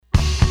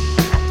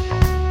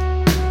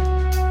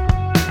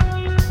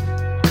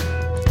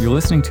You're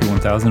listening to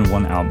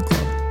 1001 Album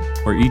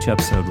Club, where each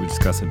episode we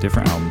discuss a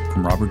different album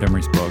from Robert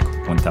Emery's book,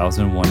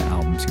 1001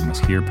 Albums You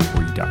Must Hear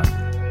Before You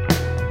Die.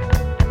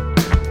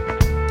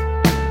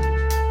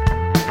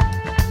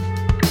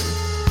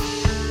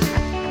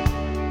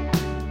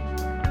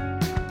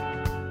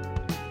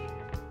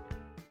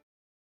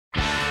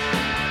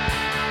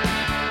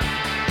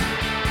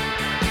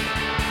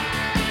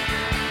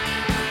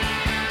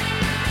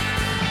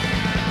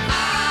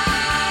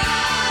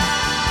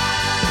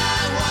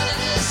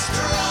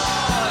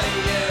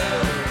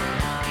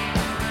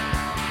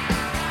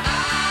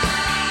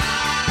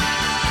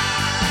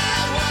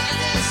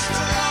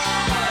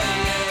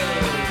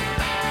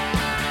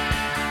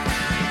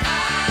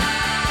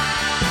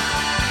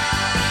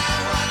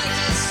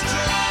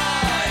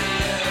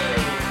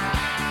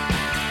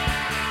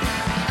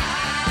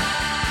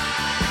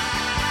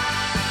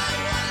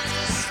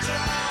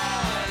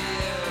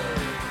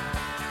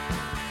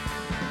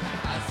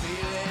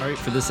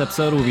 For this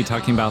episode, we'll be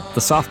talking about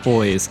the Soft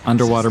Boys,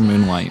 Underwater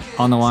Moonlight.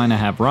 On the line, I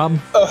have Rob.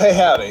 Oh, hey,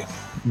 howdy.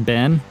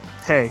 Ben.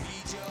 Hey.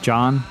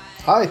 John.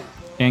 Hi.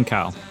 And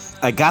Kyle.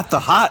 I got the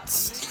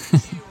hots.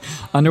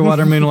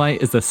 Underwater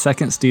Moonlight is the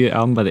second studio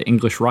album by the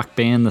English rock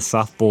band The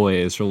Soft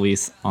Boys,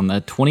 released on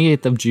the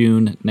 28th of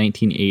June,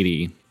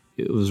 1980.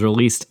 It was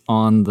released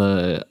on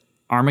the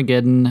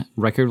Armageddon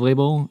record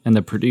label, and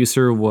the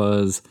producer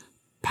was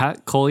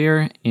Pat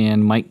Collier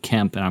and Mike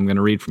Kemp, and I'm going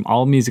to read from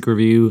All Music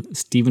Review,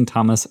 Stephen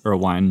Thomas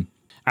Erlewine.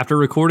 After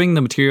recording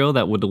the material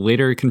that would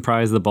later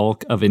comprise the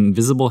bulk of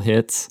Invisible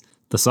Hits,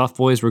 the Soft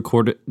Boys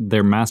recorded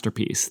their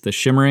masterpiece, the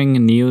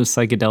shimmering,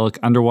 neo-psychedelic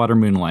Underwater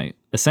Moonlight.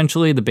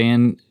 Essentially, the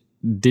band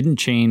didn't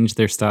change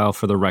their style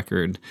for the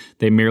record.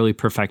 They merely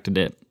perfected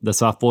it. The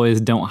Soft Boys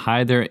don't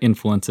hide their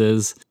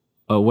influences,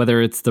 whether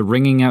it's the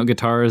ringing out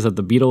guitars of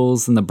the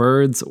Beatles and the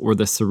Byrds or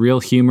the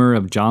surreal humor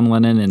of John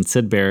Lennon and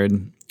Syd Barrett,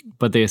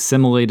 but they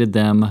assimilated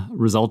them,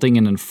 resulting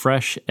in a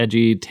fresh,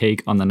 edgy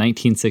take on the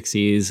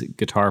 1960s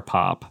guitar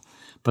pop.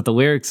 But the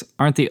lyrics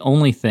aren't the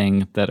only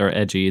thing that are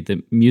edgy,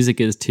 the music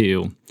is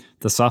too.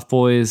 The Soft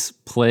Boys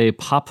play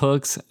pop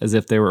hooks as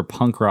if they were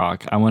punk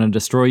rock. I Want to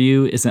Destroy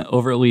You isn't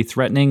overtly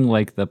threatening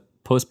like the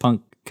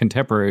post-punk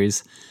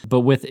contemporaries, but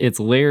with its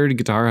layered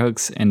guitar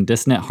hooks and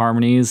dissonant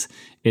harmonies,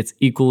 it's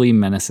equally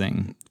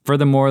menacing.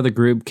 Furthermore, the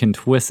group can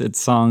twist its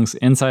songs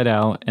inside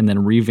out and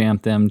then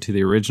revamp them to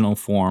the original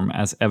form,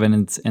 as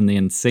evidenced in the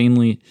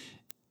Insanely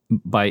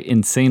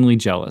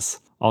Jealous.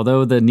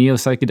 Although the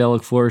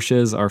neo-psychedelic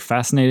flourishes are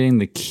fascinating,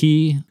 the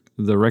key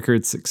to the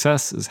record's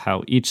success is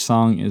how each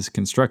song is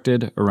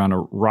constructed around a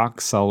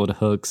rock-solid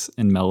hooks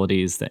and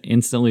melodies that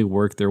instantly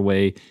work their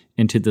way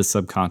into the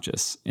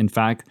subconscious. In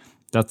fact,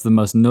 that's the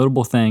most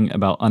notable thing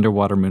about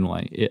Underwater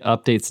Moonlight. It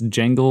updates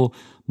jangle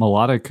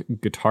melodic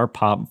guitar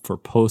pop for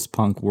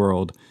post-punk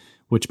world,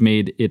 which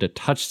made it a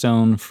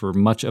touchstone for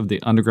much of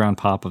the underground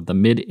pop of the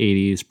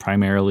mid-'80s,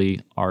 primarily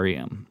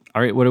R.E.M.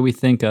 All right, what do we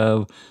think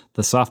of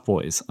the Soft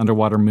Boys,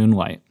 Underwater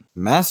Moonlight?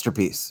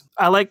 Masterpiece.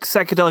 I like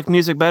psychedelic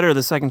music better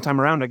the second time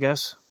around, I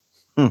guess.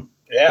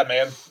 Yeah,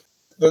 man.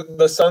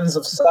 The Sons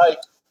of Psych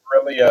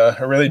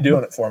are really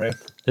doing it for me.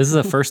 This is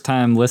a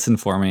first-time listen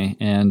for me,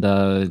 and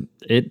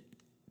it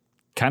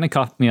kind of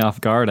caught me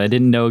off guard. I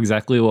didn't know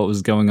exactly what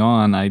was going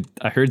on. I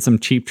heard some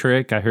Cheap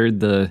Trick. I heard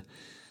the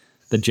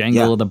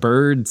jangle of the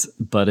Byrds,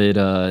 but it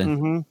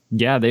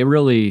they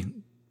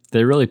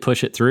really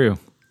push it through.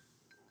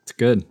 It's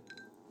good.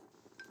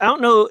 I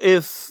don't know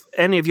if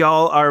any of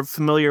y'all are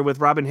familiar with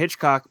Robyn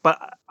Hitchcock,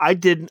 but I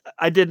did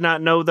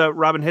not know that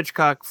Robyn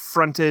Hitchcock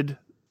fronted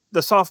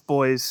the Soft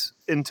Boys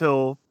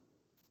until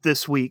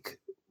this week.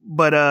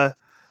 But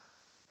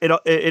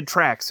it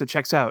tracks. It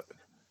checks out.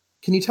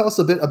 Can you tell us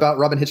a bit about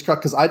Robyn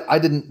Hitchcock? Because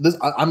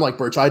I'm like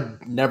Birch.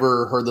 I'd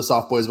never heard the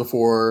Soft Boys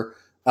before,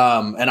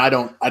 and I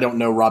don't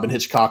know Robyn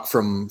Hitchcock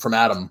from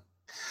Adam.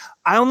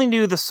 I only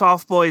knew the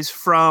Soft Boys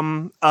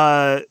from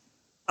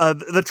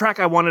the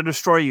track I Want to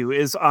Destroy You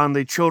is on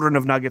the Children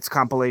of Nuggets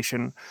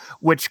compilation,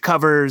 which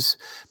covers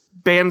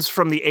bands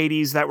from the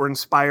 80s that were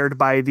inspired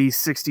by the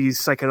 60s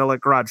psychedelic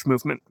garage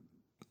movement.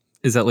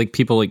 Is that like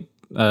people like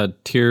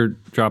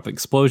Teardrop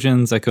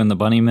Explosions, Echo and the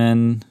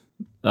Bunnymen,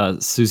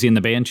 Susie and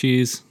the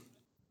Banshees?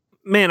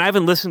 Man, I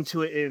haven't listened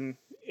to it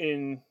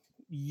in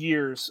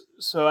years,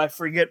 so I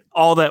forget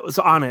all that was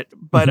on it.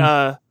 But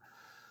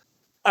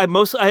I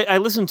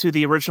listened to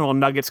the original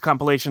Nuggets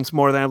compilations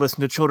more than I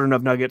listened to Children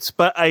of Nuggets.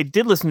 But I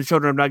did listen to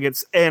Children of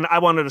Nuggets, and I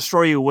Want to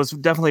Destroy You was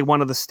definitely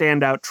one of the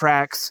standout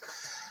tracks.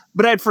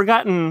 But I'd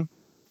forgotten.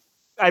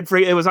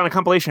 It was on a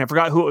compilation. I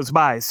forgot who it was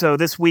by. So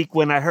this week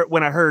when I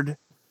heard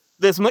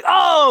this, I'm like,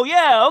 oh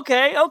yeah,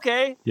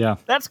 okay, yeah,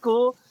 that's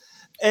cool.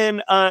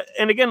 And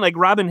again, like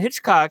Robyn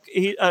Hitchcock,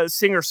 he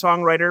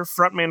singer-songwriter,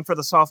 frontman for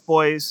the Soft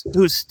Boys,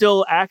 who's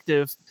still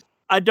active.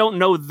 I don't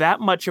know that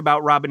much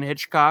about Robyn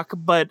Hitchcock,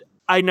 but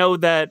I know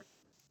that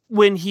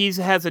when he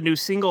has a new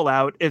single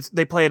out,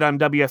 they play it on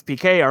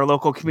WFPK, our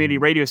local community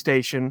radio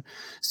station.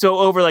 So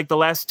over like the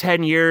last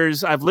 10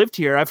 years I've lived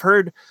here, I've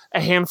heard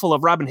a handful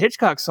of Robyn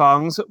Hitchcock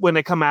songs when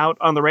they come out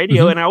on the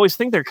radio, and I always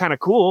think they're kind of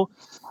cool.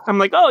 I'm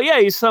like, oh yeah,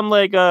 he's some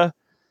like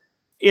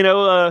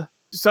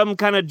some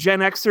kind of Gen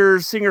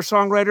Xer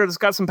singer-songwriter that's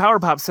got some power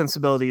pop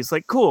sensibilities.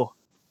 Like, cool.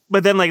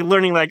 But then like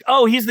learning like,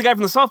 oh, he's the guy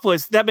from the Soft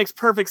Boys. That makes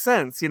perfect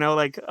sense.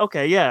 Like,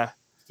 okay, yeah.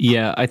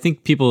 Yeah, I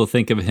think people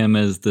think of him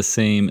as the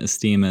same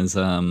esteem as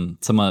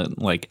someone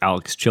like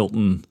Alex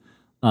Chilton,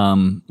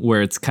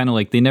 where it's kind of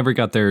like they never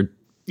got their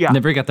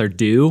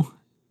due,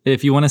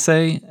 if you want to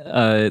say.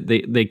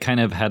 They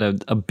kind of had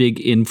a big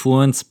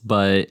influence,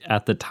 but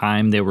at the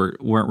time they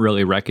weren't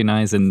really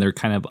recognized, and they're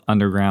kind of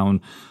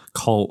underground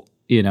cult,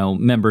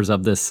 members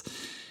of this.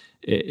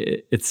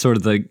 It's sort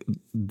of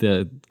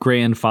the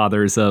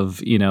grandfathers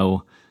of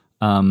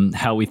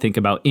how we think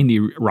about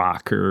indie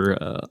rock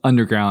or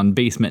underground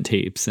basement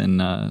tapes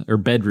and or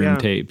bedroom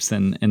tapes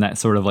and that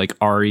sort of like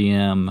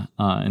REM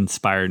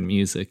inspired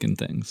music and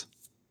things.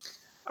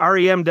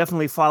 REM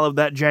definitely followed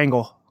that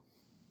jangle.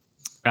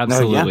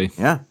 Absolutely.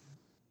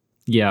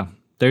 Yeah.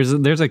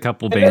 There's a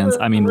couple bands.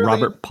 I mean, really...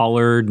 Robert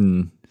Pollard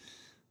and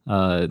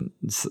a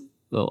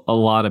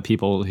lot of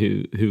people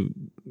who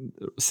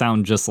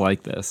sound just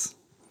like this.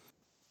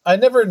 I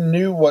never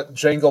knew what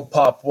jangle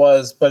pop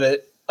was, but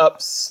it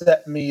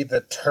upset me,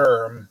 the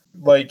term.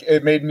 Like,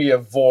 it made me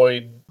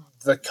avoid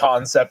the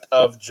concept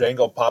of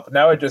jangle pop.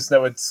 Now I just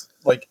know it's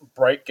like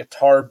bright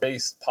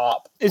guitar-based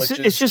pop. It's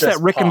just that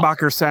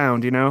Rickenbacker pop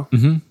sound,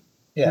 Mm-hmm.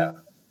 Yeah,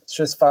 it's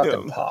just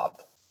fucking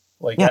pop.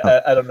 Like,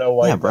 I don't know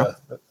why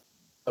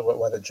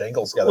why the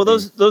jangle's got to be. Well,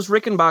 those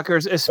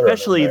Rickenbackers,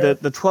 especially the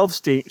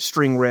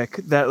 12-string Rick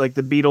that like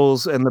the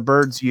Beatles and the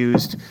Byrds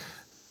used.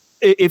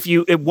 If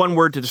one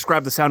word to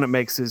describe the sound it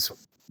makes is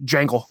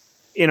jangle,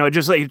 it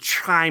just like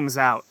chimes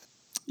out.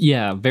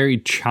 Yeah, very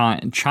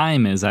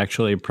chime is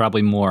actually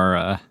probably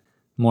more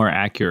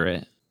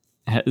accurate.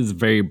 It's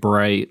very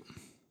bright,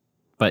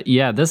 but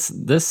yeah, this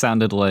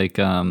sounded like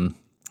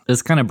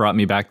this kind of brought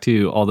me back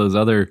to all those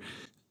other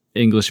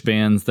English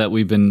bands that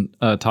we've been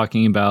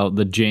talking about,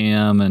 the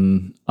Jam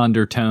and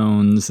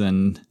Undertones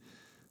and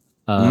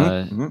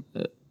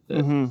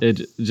it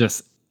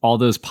just. All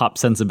those pop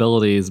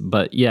sensibilities,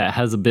 but yeah, it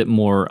has a bit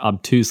more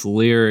obtuse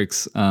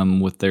lyrics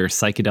with their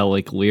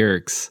psychedelic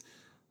lyrics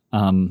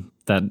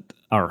that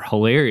are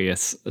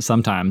hilarious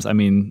sometimes. I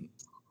mean,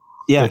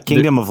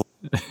 Kingdom of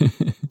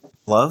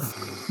Love.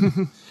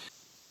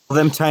 All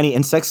them tiny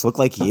insects look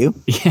like you.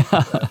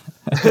 Yeah,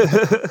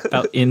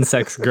 about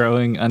insects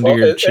growing under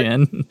your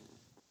chin.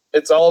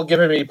 It's all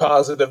giving me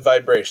positive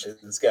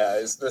vibrations,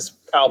 guys. This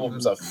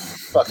album's a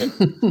fucking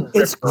ripper.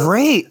 It's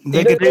great.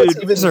 The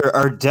guitars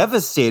are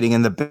devastating,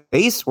 and the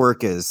bass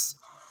work is...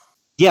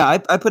 Yeah,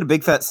 I put a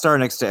big fat star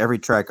next to every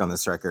track on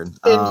this record.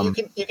 And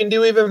you can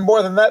do even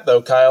more than that,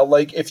 though, Kyle.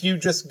 Like, if you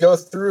just go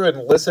through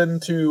and listen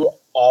to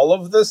all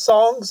of the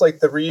songs, like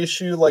the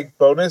reissue, like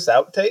bonus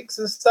outtakes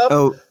and stuff...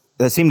 Oh,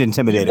 that seemed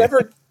intimidating.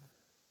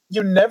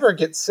 You never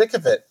get sick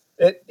of it.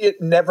 It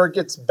never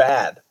gets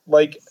bad.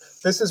 Like,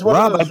 this is one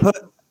of those...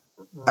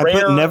 I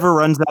put never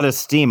runs out of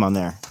steam on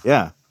there.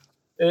 Yeah.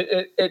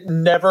 It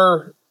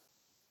never,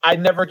 I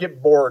never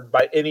get bored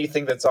by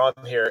anything that's on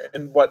here.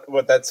 And what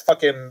that's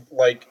fucking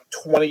like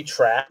 20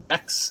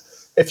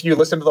 tracks. If you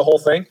listen to the whole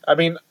thing, I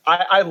mean,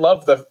 I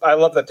love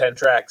the 10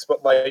 tracks,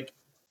 but like,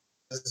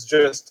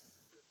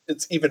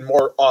 it's even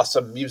more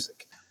awesome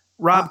music.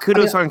 Rob,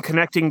 kudos on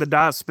connecting the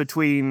dots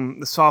between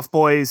the Soft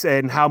Boys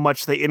and how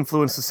much they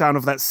influenced the sound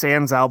of that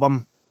Sands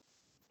album.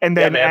 And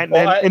then,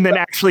 then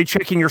actually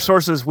checking your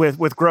sources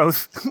with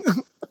Growth.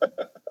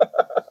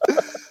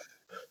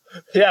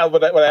 Yeah,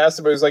 when I asked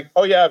him, he was like,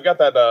 "Oh yeah, I've got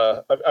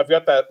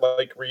that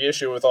like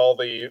reissue with all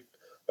the,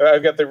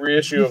 I've got the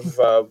reissue of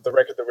the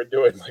record that we're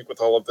doing, like with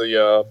all of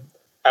the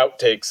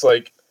outtakes.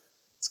 Like,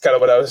 it's kind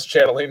of what I was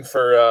channeling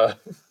for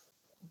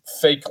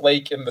Fake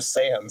Lake in the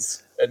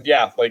Sands, and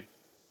yeah, like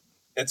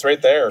it's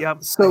right there.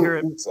 Yep, so I hear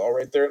it. It's all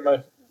right there in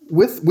my."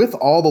 With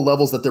all the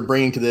levels that they're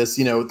bringing to this,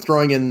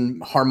 throwing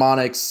in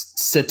harmonics,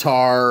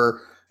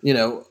 sitar,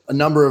 a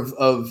number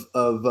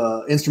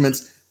of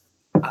instruments.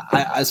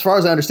 As far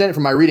as I understand it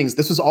from my readings,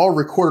 this was all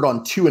recorded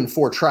on 2 and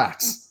 4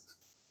 tracks.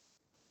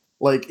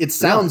 Like, it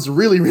sounds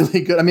really,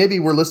 really good. Maybe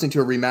we're listening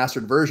to a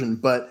remastered version,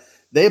 but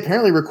they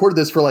apparently recorded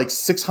this for like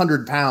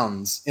 600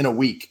 pounds in a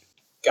week.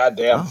 God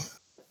damn.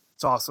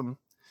 It's awesome.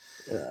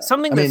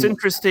 Something that's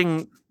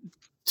interesting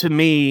to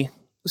me.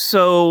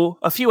 So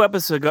a few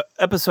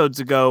episodes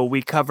ago,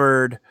 we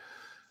covered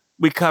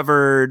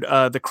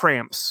the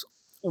Cramps,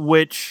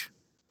 which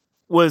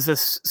was a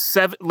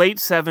late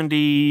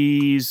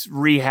 70s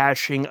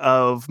rehashing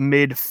of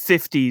mid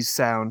 50s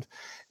sound.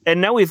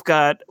 And now we've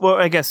got, well,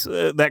 I guess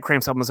that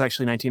Cramps album was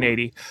actually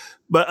 1980.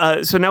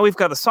 But so now we've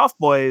got the Soft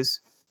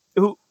Boys,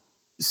 who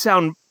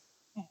sound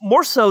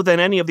more so than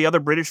any of the other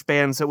British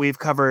bands that we've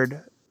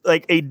covered,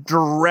 like a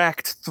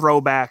direct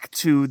throwback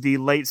to the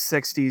late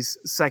 60s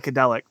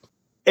psychedelic.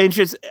 And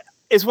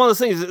it's one of those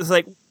things. It's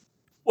like,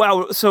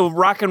 wow. So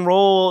rock and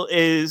roll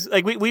is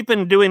like we've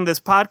been doing this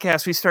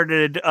podcast. We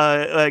started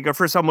like our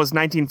first album was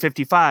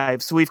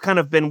 1955, so we've kind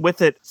of been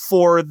with it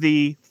for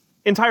the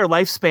entire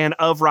lifespan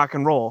of rock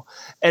and roll.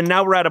 And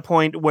now we're at a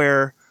point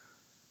where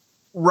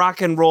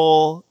rock and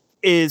roll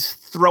is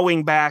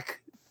throwing back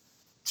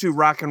to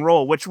rock and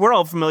roll, which we're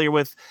all familiar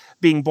with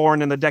being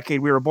born in the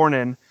decade we were born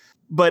in.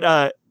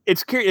 But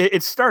it's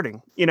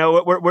starting. You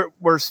know,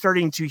 we're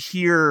starting to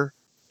hear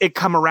it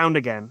come around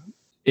again.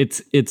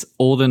 It's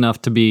old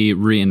enough to be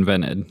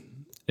reinvented,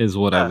 is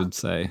what I would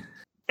say.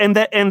 And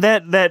that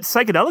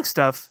psychedelic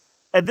stuff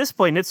at this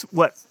point, it's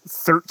what,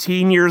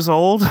 13 years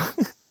old.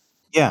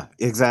 Yeah,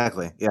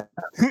 exactly. Yeah.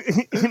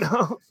 You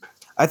know,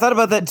 I thought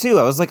about that too.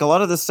 I was like, a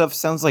lot of this stuff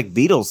sounds like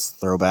Beatles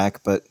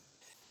throwback, but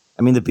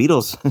I mean, the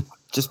Beatles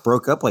just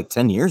broke up like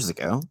 10 years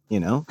ago, you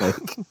know?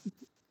 Like,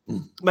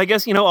 I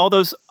guess, you know, all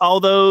those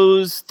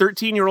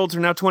 13-year-olds are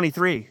now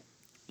 23.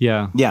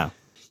 Yeah. yeah.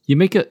 You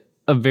make a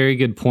very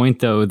good point,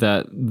 though,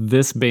 that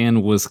this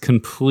band was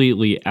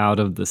completely out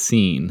of the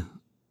scene.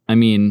 I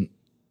mean,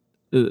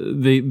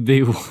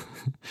 they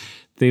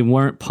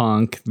weren't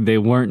punk. They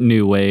weren't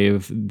new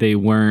wave. They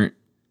weren't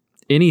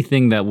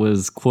anything that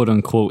was quote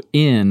unquote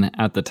in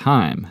at the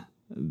time.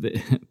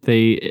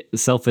 They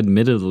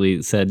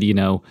self-admittedly said, you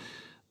know,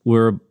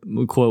 we're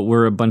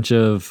a bunch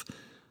of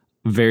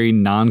very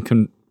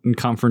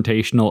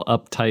non-confrontational,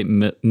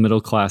 uptight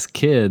middle class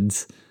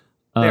kids.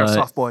 They are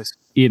soft boys.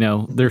 You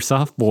know, they're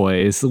soft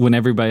boys when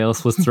everybody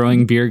else was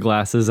throwing beer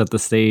glasses at the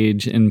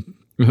stage and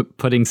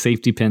putting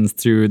safety pins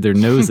through their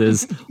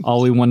noses.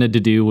 All we wanted to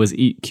do was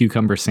eat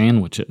cucumber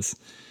sandwiches.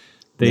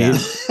 Great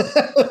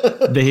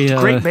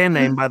band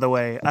name, by the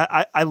way.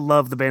 I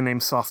love the band name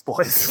Soft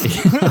Boys.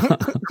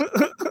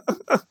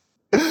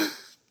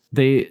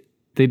 They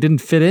didn't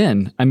fit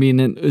in. I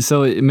mean,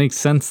 so it makes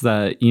sense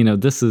that, you know,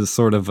 this is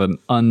sort of an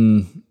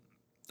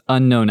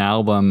unknown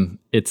album.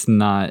 It's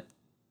not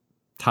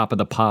top of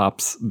the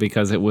pops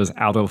because it was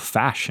out of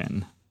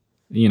fashion,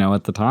 you know,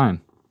 at the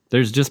time.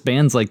 There's just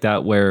bands like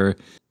that where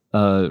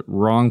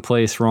wrong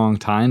place, wrong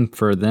time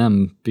for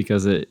them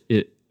because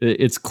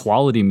it's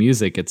quality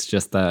music. It's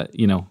just that,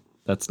 you know,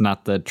 that's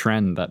not the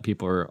trend that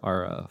people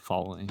are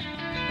following.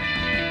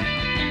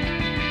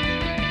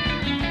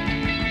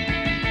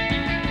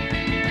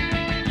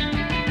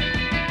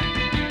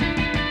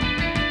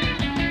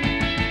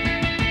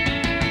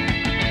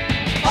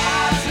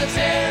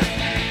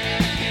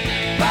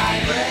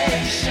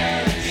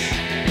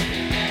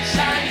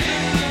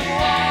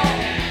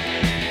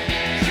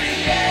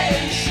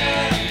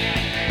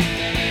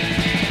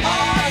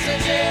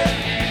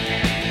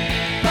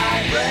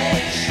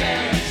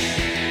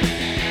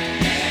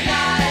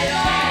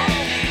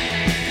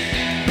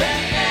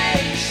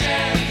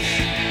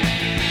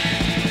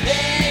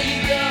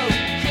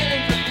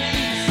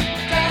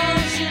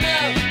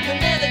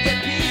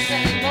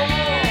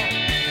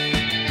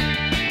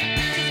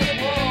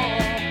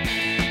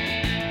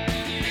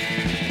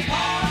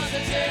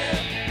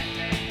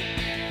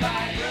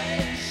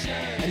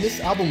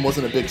 Album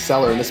wasn't a big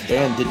seller and this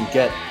band didn't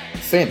get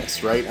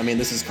famous, right? I mean,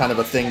 this is kind of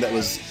a thing that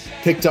was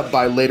picked up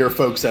by later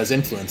folks as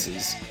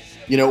influences,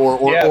 you know,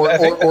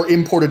 or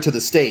imported to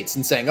the States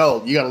and saying,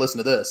 oh, you got to listen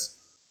to this.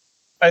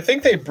 I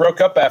think they broke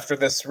up after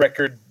this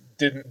record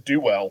didn't do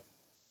well.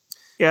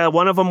 Yeah,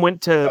 one of them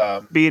went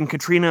to be in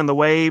Katrina and the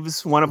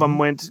Waves. One of them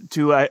went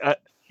to...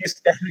 he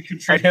started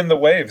Katrina and the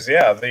Waves,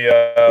 yeah.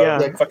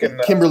 The fucking...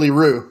 Kimberly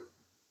Rue.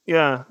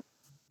 Yeah.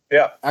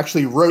 Yeah.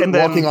 Actually wrote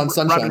Walking on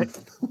Sunshine.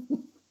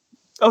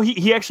 Oh,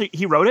 he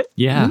wrote it?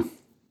 Yeah. Mm-hmm.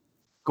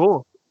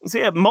 Cool. So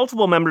yeah,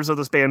 multiple members of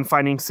this band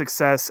finding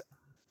success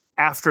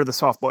after the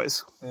Soft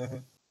Boys. Mm-hmm.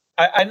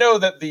 I know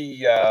that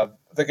the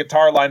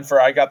guitar line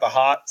for "I Got the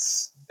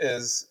Hots"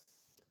 it's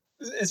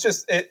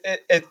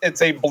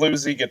a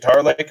bluesy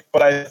guitar lick,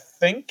 but I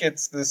think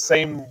it's the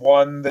same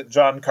one that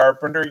John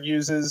Carpenter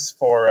uses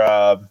for.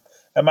 Am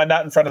I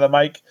not in front of the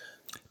mic?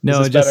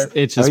 No,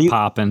 it's just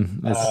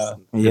popping.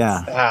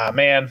 Yeah.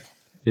 Man,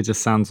 it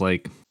just sounds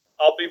like.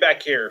 I'll be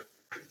back here.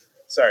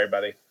 Sorry,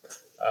 buddy.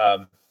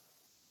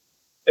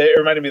 It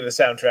reminded me of the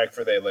soundtrack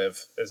for "They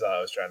Live," is all I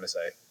was trying to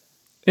say.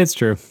 It's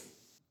true.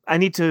 I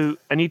need to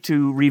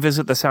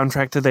revisit the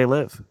soundtrack to "They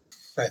Live."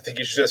 I think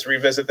you should just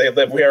revisit "They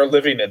Live." We are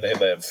living in "They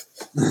Live."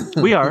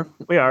 We are.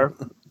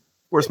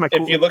 Where's my?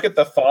 If you look at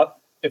the font,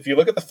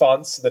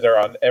 fonts that are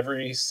on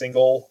every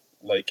single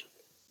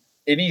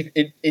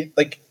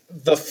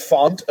the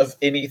font of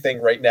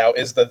anything right now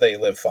is the "They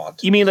Live"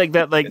 font. You mean like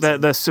that? Like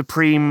the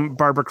Supreme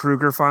Barbara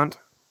Kruger font?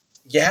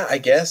 Yeah, I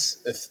guess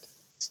if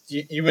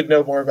you would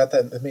know more about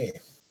that than me.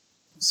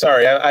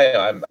 Sorry,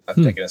 I'm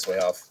taking us way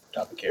off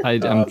topic here.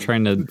 I'm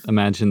trying to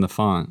imagine the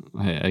font.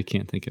 I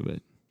can't think of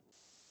it.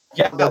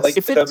 Yeah, like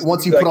if it's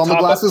once you put on the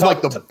glasses,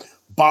 like the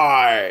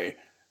buy.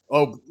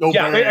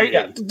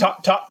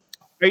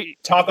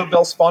 Taco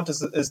Bell's font is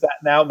that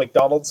now?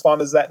 McDonald's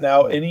font is that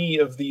now? Any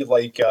of the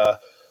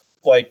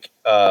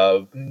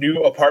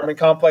new apartment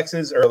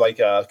complexes or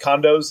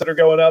condos that are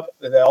going up,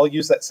 they all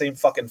use that same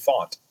fucking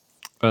font.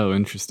 Oh,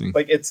 interesting.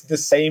 Like it's the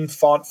same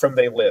font from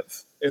 "They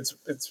Live." It's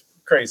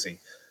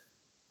crazy.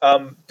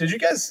 Did you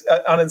guys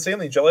on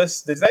Insanely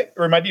Jealous? Did that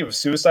remind you of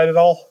Suicide at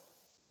all?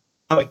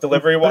 Like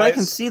delivery wise? But I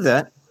can see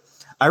that.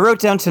 I wrote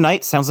down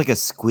 "Tonight" sounds like a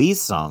Squeeze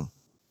song.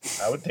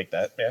 I would take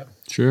that. Yeah.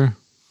 Sure.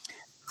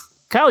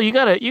 Kyle, you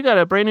got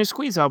a brand new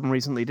Squeeze album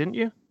recently, didn't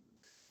you?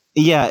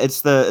 Yeah,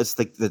 it's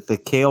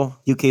the Kale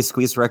UK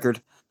Squeeze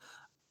record,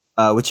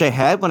 which I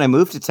had when I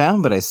moved to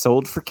town, but I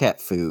sold for cat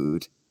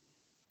food.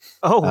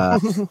 Oh,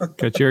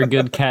 Because you're a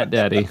good cat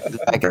daddy.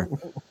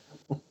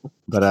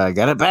 But I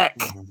got it back.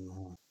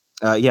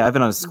 Yeah, I've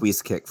been on a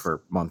squeeze kick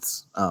for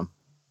months.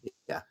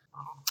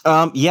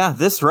 Yeah,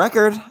 this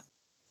record,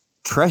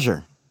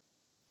 Treasure.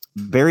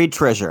 Buried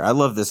Treasure. I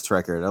love this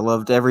record. I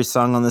loved every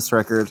song on this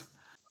record.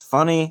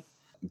 Funny,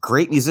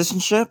 great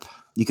musicianship.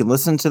 You can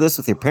listen to this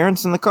with your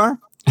parents in the car.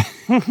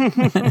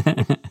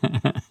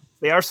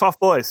 they are soft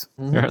boys.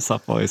 They're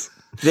soft boys.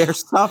 They're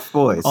soft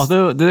boys.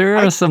 Although there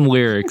are some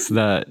lyrics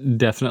that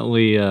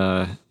definitely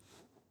have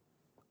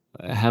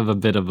a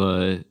bit of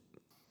a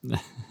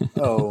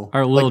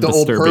are a little like the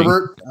disturbing. old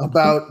pervert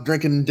about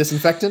drinking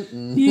disinfectant.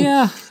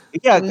 Yeah.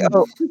 Yeah.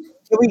 Oh,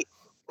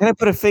 can I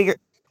put a figure?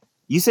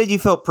 You said you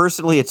felt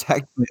personally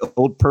attacked by the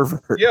old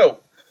pervert. Yo.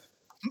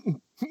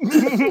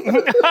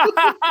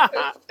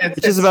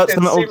 Which is about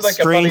some old like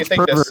strange a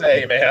funny thing pervert to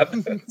say,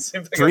 man. It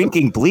seems like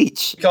drinking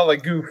bleach. call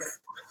it goof.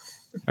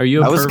 Are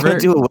you a I was going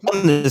pervert? to do a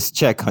wellness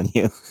check on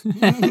you.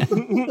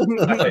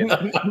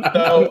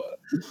 No,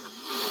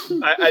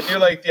 I do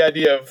like the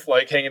idea of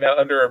like hanging out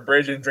under a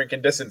bridge and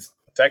drinking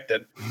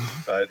disinfectant,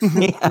 but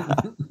Yeah.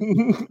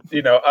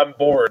 you know, I'm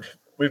bored.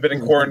 We've been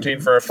in quarantine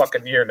for a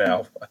fucking year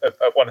now.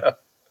 I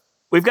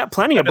We've got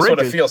plenty of just want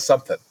to bridges. feel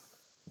something.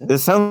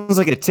 This sounds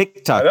like a I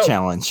TikTok know.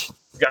 challenge.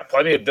 We've got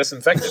plenty of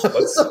disinfectant.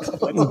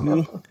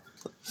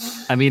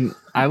 I mean,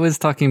 I was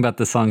talking about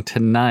the song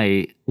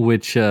Tonight,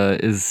 which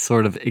is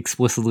sort of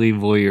explicitly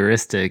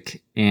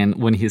voyeuristic. And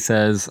when he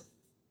says,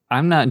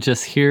 I'm not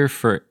just here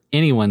for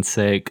anyone's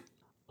sake,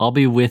 I'll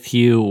be with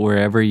you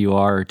wherever you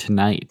are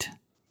tonight.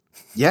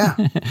 Yeah.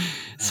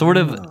 Sort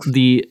of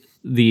the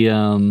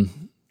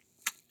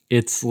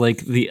it's like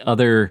the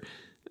other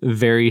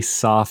very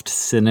soft,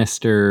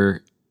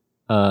 sinister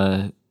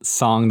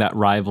song that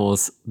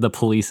rivals The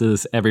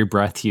Police's Every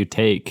Breath You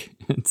Take.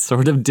 It's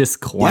sort of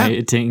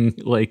disquieting,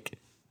 like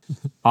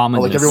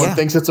ominous. Like everyone Yeah.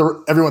 thinks it's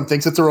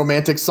a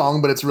romantic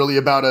song, but it's really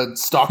about a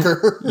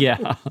stalker.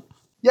 Yeah.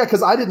 Yeah,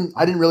 because I didn't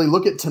really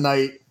look at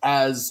Tonight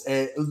as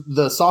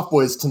the Soft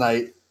Boys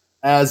Tonight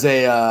as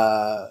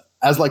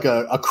like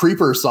a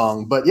creeper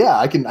song, but yeah,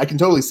 I can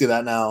totally see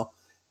that now.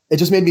 It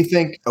just made me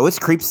think. Oh, it's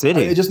Creep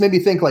City. It just made me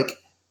think like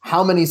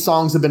how many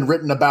songs have been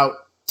written about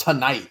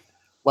tonight?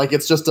 Like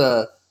it's just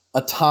a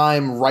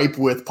time ripe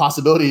with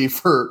possibility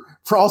for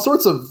all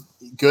sorts of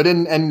good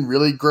and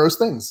really gross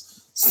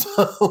things.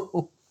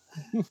 So,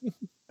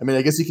 I mean,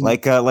 I guess you can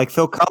like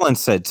Phil Collins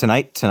said,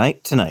 tonight.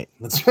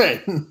 That's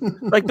right.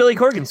 Like Billy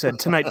Corgan said,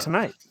 tonight.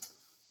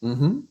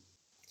 Mm-hmm.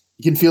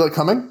 You can feel it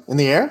coming in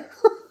the air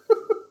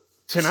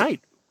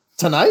Tonight.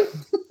 tonight.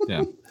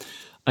 Yeah.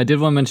 I did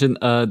want to mention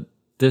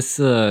this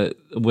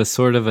was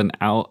sort of an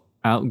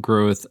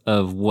outgrowth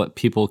of what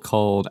people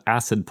called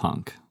acid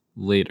punk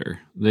later.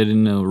 They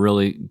didn't know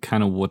really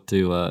kind of what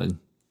to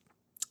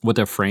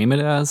frame it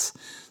as.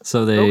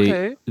 So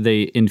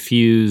they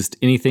infused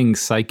anything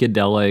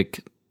psychedelic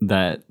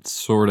that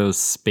sort of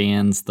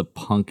spans the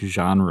punk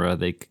genre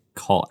they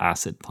call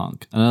acid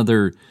punk.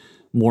 Another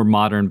more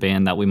modern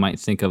band that we might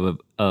think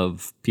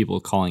of people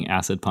calling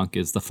acid punk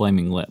is the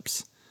Flaming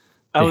Lips.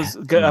 I was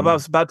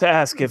about to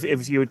ask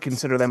if you would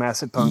consider them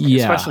acid punk,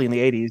 Yeah. especially in the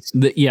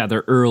 80s.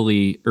 Their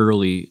early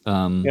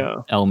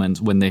elements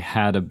when they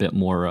had a bit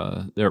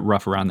more they're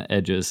rough around the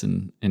edges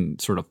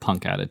and sort of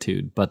punk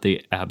attitude, but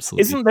they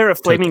absolutely Isn't there a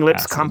took Flaming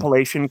Lips acid.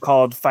 compilation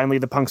called Finally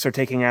the Punks Are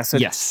Taking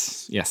Acid?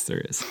 Yes, there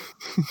is.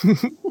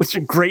 Which is a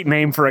great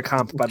name for a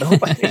comp, by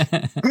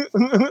the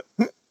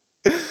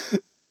way.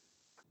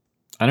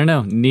 I don't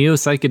know, neo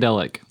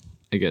psychedelic.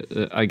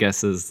 I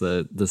guess is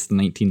this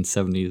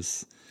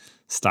 1970s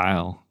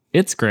style.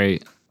 It's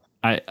great.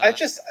 I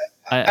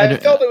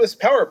felt it was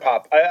power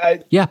pop.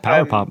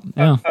 power pop.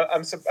 Yeah.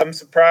 I'm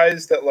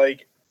surprised that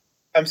like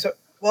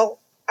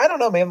I don't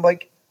know, man.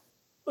 Like,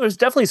 There's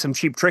definitely some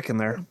Cheap Trick in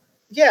there.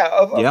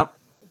 yeah. Yep.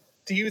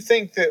 Do you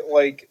think that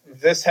like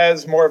this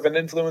has more of an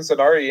influence on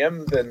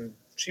REM than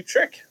Cheap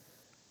Trick?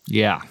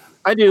 Yeah.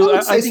 I do. I would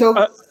I say think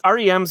so.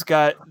 REM's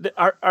got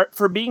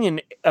for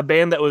being a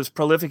band that was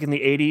prolific in the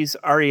 80s.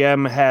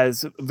 REM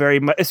has very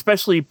much,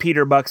 especially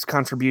Peter Buck's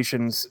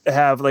contributions,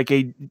 have like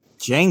a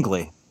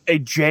Jangly.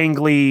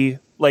 jangly,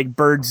 like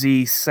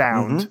birdsy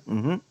sound.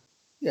 Mm-hmm.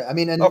 Yeah, I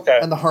mean, and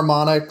the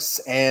harmonics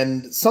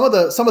and some of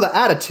the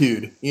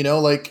attitude, you know,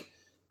 like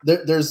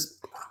there's,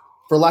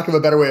 for lack of a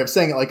better way of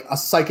saying it, like a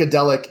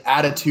psychedelic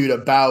attitude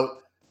about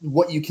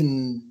what you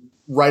can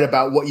write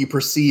about, what you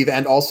perceive,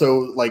 and also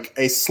like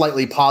a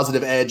slightly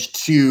positive edge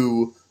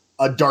to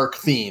a dark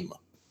theme.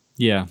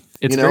 Yeah.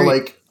 It's you know, very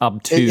like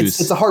obtuse.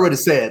 it's a hard way to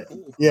say it.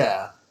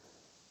 Yeah.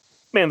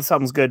 Man, this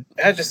album's good.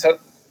 It's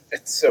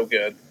so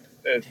good.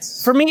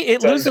 It's For me,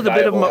 it loses a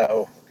bit of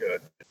undeniable how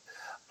good.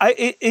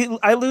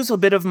 I lose a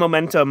bit of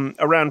momentum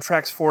around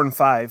tracks 4 and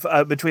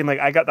 5 between like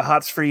I Got the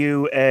Hots for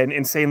You and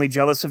Insanely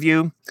Jealous of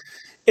You.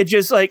 It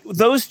just like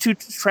those two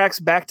tracks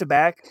back to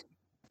back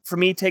for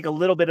me take a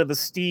little bit of the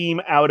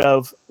steam out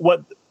of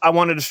what I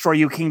Want to Destroy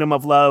You, Kingdom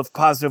of Love,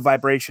 positive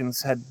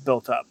vibrations had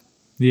built up.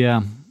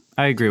 Yeah,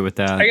 I agree with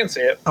that. I can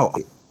see it. Oh,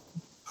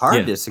 hard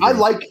Yeah. disagree. I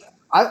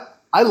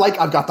like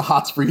I've Got the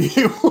Hots for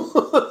You.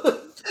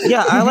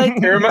 Yeah, I like.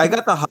 I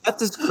Got the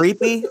Hots is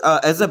creepy.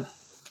 As a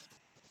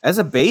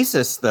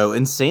bassist, though,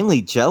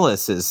 Insanely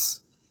Jealous is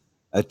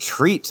a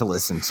treat to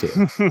listen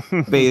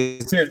to.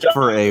 Bass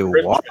for a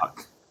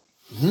walk.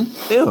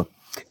 Ew.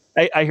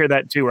 I hear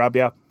that too, Rob.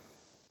 Yeah.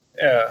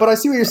 Yeah. But I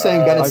see what you're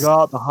saying, Ben.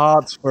 got the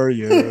hots for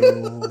you.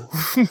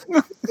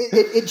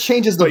 It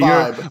changes the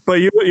vibe. But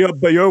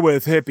you're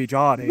with hippie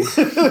Johnny.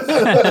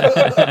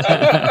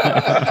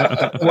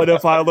 What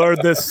if I learned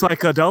this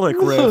psychedelic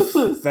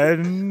riff?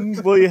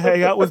 Then will you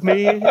hang out with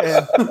me and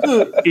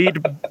eat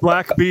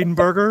black bean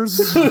burgers?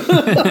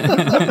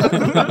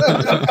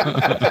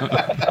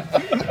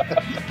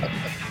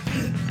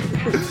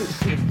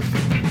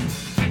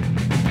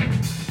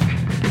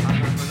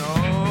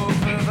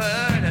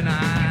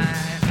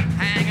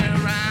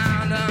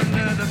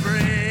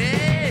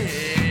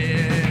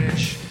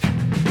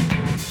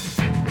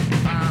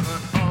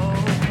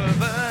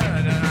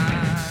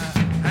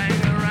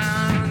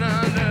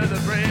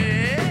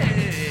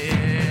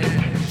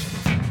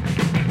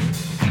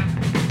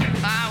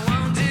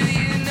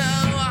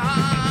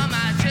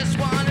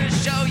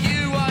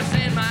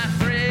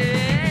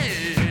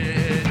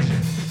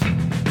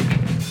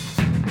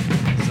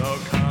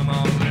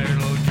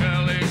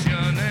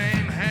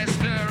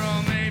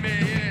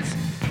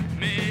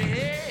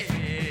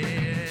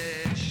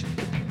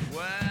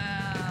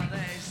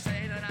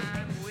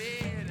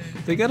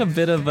 They got a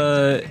bit of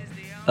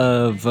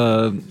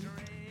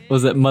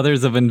was it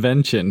Mothers of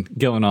Invention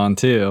going on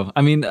too?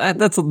 I mean,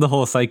 that's the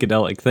whole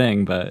psychedelic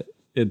thing, but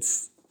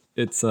it's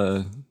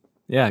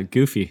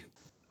goofy.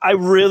 I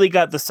really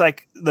got the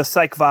psych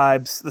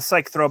vibes, the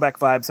psych throwback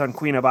vibes on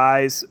Queen of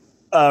Eyes.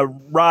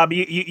 Rob,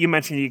 you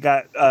mentioned you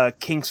got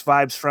Kinks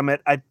vibes from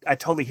it. I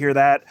totally hear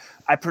that.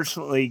 I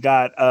personally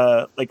got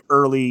like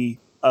early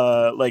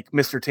like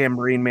Mr.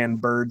 Tambourine Man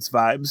Birds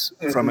vibes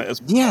from it as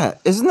well. Yeah,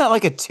 isn't that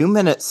like a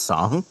 2-minute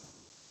song?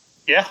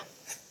 Yeah.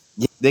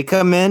 They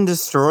come in,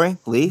 destroy,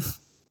 leave.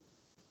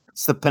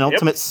 It's the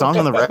penultimate song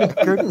on the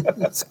record.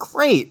 It's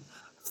great.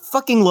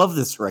 Fucking love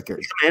this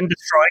record. And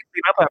destroy,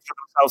 clean up after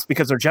themselves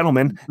because they're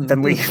gentlemen,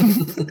 then leave.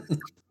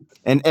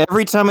 And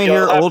every time I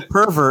hear Old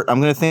Pervert, I'm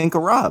going to think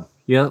of Rob.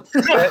 Yep.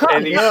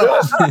 And you should.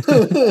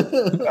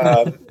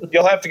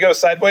 You'll have to go.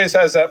 Sideways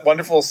has that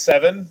wonderful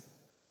 7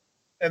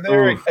 in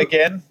there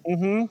again.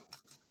 Mm-hmm.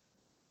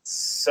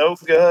 So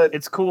good.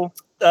 It's cool.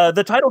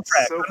 The title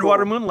track, So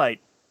Underwater cool. Moonlight.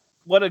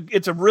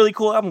 It's a really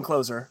cool album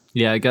closer.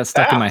 Yeah, it got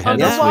stuck in my head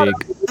Yeah. this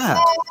week. Yeah.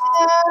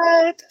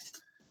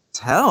 It's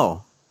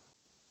hell.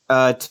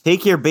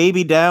 Take your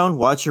baby down,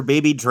 watch your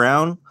baby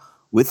drown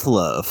with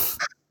love.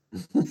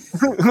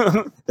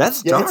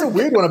 That's Yeah, dark. it's a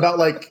weird one about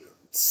like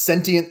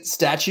sentient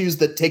statues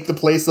that take the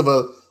place of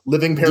a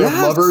living pair Yes. of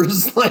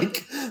lovers.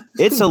 Like,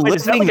 It's a Wait,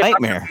 is that living like a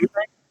nightmare.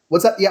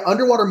 what's that? Yeah,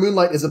 Underwater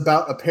Moonlight is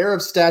about a pair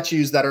of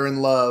statues that are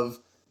in love,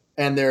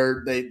 and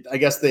I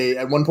guess they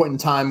at one point in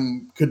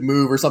time could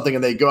move or something,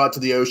 and they go out to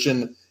the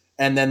ocean,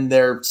 and then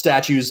they're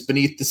statues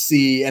beneath the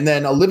sea, and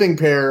then a living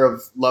pair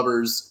of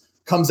lovers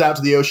comes out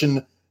to the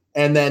ocean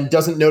and then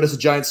doesn't notice a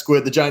giant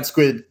squid. The giant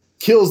squid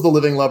kills the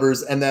living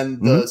lovers, and then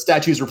the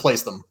statues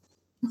replace them.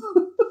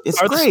 It's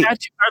Are great.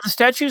 the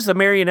statues the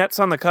marionettes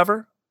on the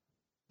cover?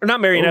 Or not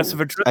marionettes,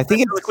 but I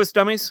think it's- ventriloquist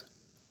dummies?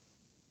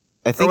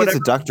 I think it's a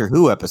Doctor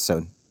Who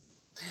episode.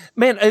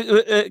 Man,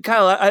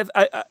 Kyle,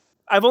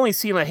 I've only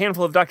seen a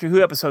handful of Doctor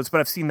Who episodes, but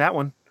I've seen that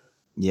one.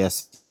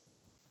 Yes.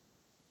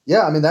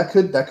 Yeah, I mean that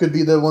could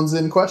be the ones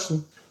in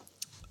question.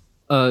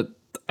 I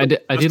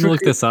didn't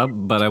look this up,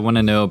 but I want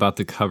to know about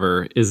the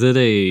cover. Is it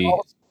a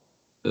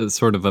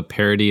sort of a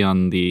parody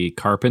on the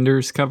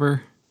Carpenters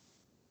cover?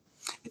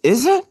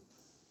 Is it?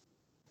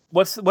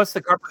 What's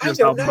the Carpenters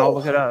I don't album? know. I'll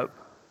look it up.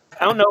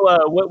 I don't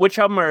know. Which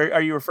album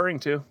are you referring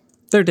to?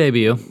 Their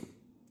debut.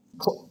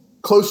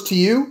 Close to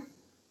You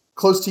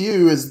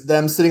is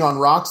them sitting on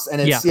rocks,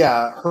 and it's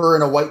her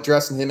in a white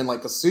dress and him in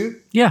like a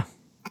suit. Yeah.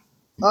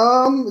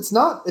 It's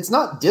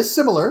not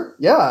dissimilar.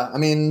 Yeah, I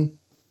mean,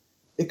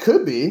 it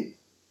could be.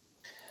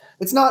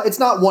 It's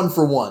not one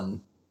for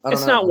one.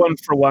 It's not one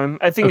for one.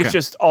 I think it's Okay.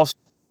 just also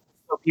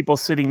for people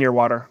sitting near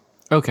water.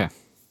 Okay.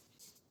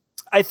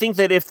 I think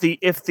that if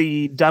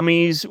the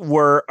dummies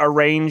were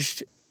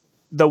arranged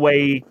the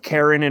way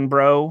Karen and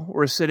Bro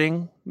were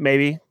sitting,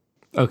 maybe,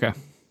 Okay.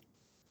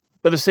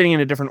 but they're sitting in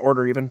a different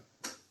order even.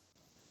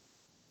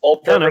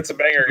 Old No, no. Pervert's a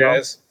banger,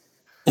 guys.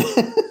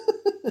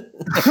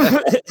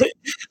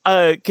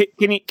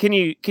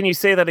 Can you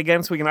say that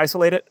again so we can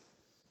isolate it?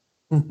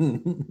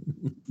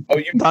 Oh,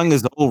 you Tongue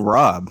is old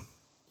Rob.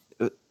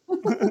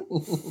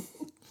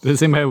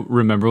 Does anybody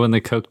remember when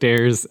the Coke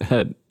Dares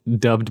had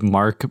dubbed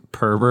Mark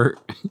Pervert?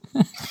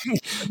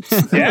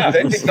 yeah,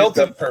 they built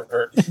up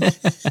Pervert.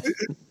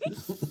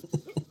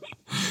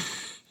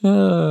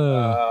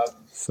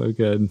 So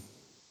good.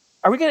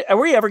 Are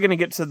we ever gonna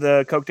get to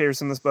the Coke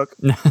Dares in this book?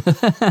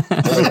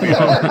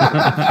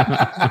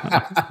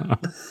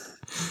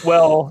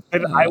 Well,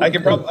 then I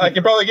could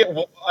probably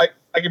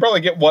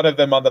get one of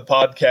them on the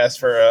podcast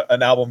for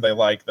an album they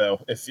like,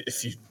 though.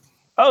 If you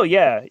Oh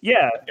yeah.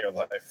 your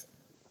life,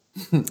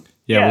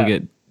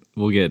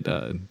 we'll get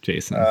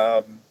Jason.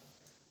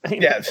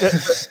 yeah.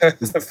 Is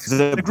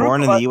it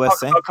born in of the us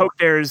USA? talk about Coke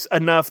Dares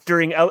enough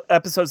during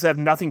episodes that have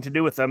nothing to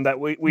do with them that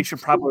we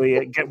should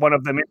probably get one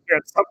of them in here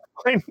at some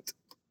point.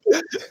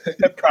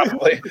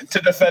 Probably to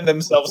defend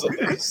themselves at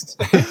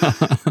least.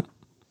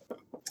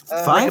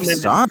 5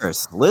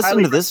 stars. Listen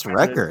Highly to this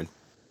recommended. record.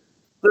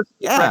 This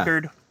Yeah.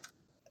 record.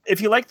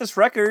 If you like this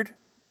record,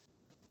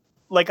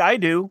 like I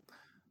do,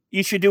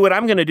 you should do what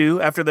I'm going to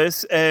do after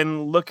this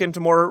and look into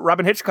more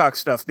Robin Hitchcock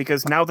stuff,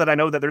 because now that I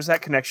know that there's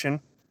that connection,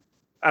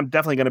 I'm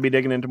definitely going to be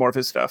digging into more of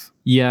his stuff.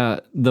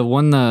 Yeah, the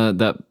one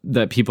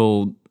that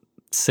people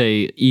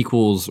say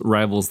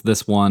rivals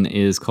this one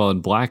is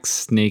called Black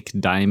Snake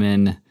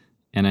Diamond,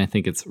 and I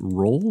think it's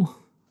Rule.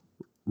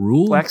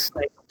 Black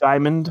Snake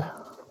Diamond.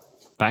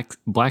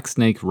 Black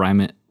Snake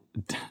Diamond.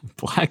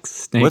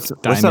 What's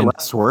that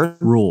last word?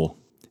 Rule.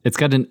 It's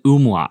got an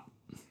umlaut.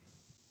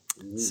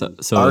 So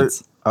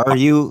it's Are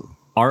you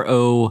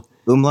ROLE,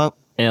 umlaut?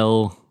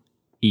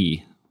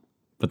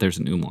 but there's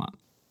an umlaut.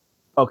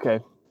 Okay.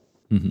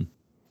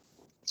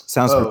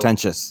 Sounds Oh.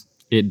 pretentious.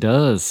 It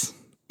does,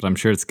 but I'm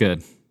sure it's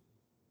good.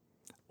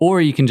 Or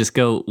you can just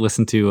go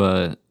listen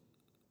to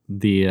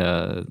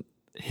the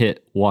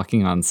hit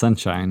 "Walking on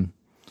Sunshine"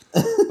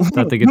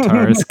 that the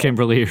guitarist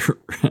Kimberly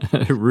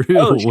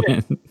Oh, shit.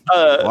 win.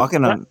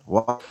 Walking on.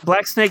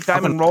 Black Snake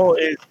Diamond Roll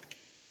is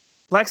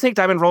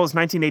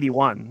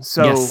 1981.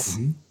 So Yes.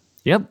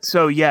 Yep.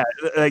 so yeah,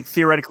 like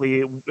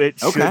theoretically it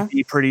should Okay.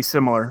 be pretty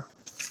similar.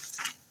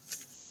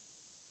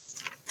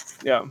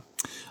 Yeah.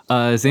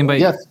 Is anybody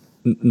Yes.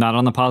 not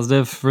on the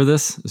positive for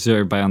this? Is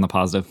everybody on the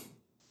positive?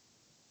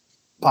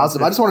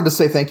 Positive. I just wanted to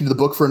say thank you to the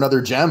book for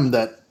another gem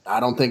that I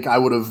don't think I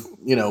would have,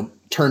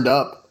 turned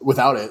up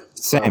without it.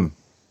 Same.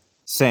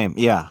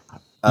 Yeah.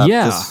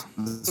 Yeah.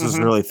 This was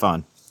really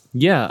fun.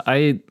 Yeah,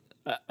 I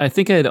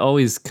think I'd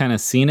always kind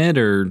of seen it,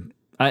 or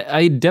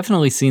I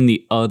definitely seen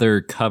the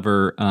other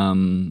cover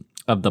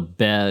of the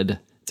bed.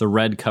 It's a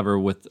red cover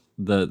with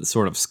the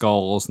sort of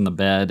skulls and the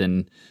bed,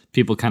 and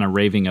people kind of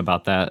raving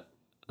about that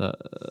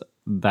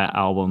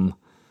album.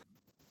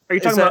 Are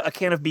you talking about A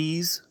Can of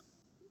Bees?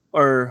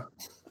 Or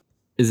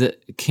Is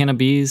it Can of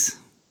Bees?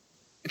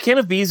 A Can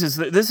of Bees this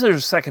is their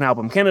second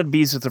album. Can of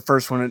Bees is the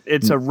first one.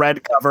 It's a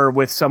red cover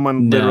with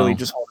someone No. literally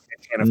just holding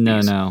a can of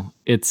bees. No.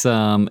 It's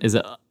is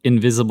it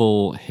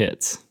Invisible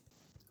Hits?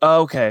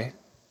 Oh, okay.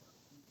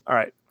 All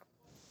right.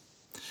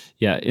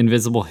 Yeah,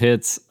 Invisible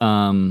Hits.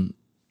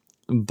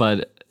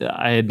 But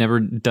I had never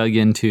dug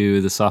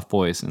into the Soft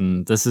Boys,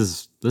 and this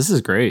is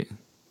great.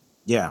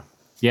 Yeah.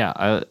 Yeah,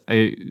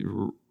 I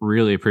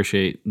really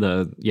appreciate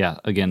the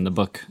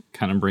book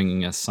kind of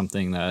bringing us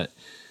something that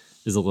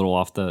is a little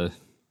off the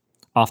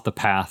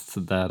path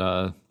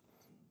that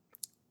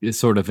is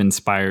sort of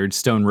inspired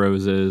Stone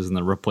Roses and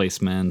the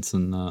Replacements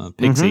and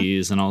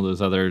Pixies and all those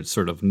other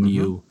sort of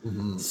new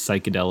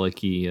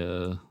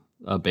psychedelic-y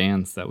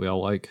bands that we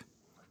all like.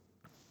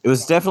 It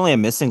was definitely a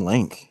missing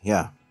link.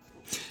 Yeah.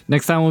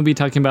 Next time we'll be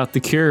talking about The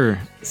Cure,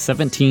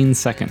 17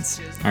 Seconds.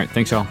 All right,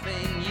 thanks, y'all.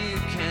 You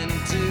can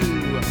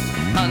do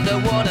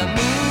underwater moonlight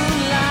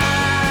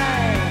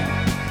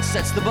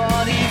sets the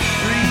body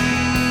free.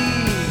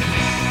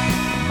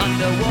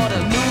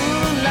 Underwater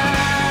moonlight,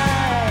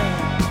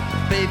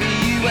 baby,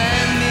 you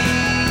and me.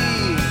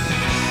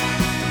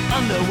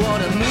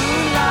 Underwater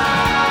moonlight.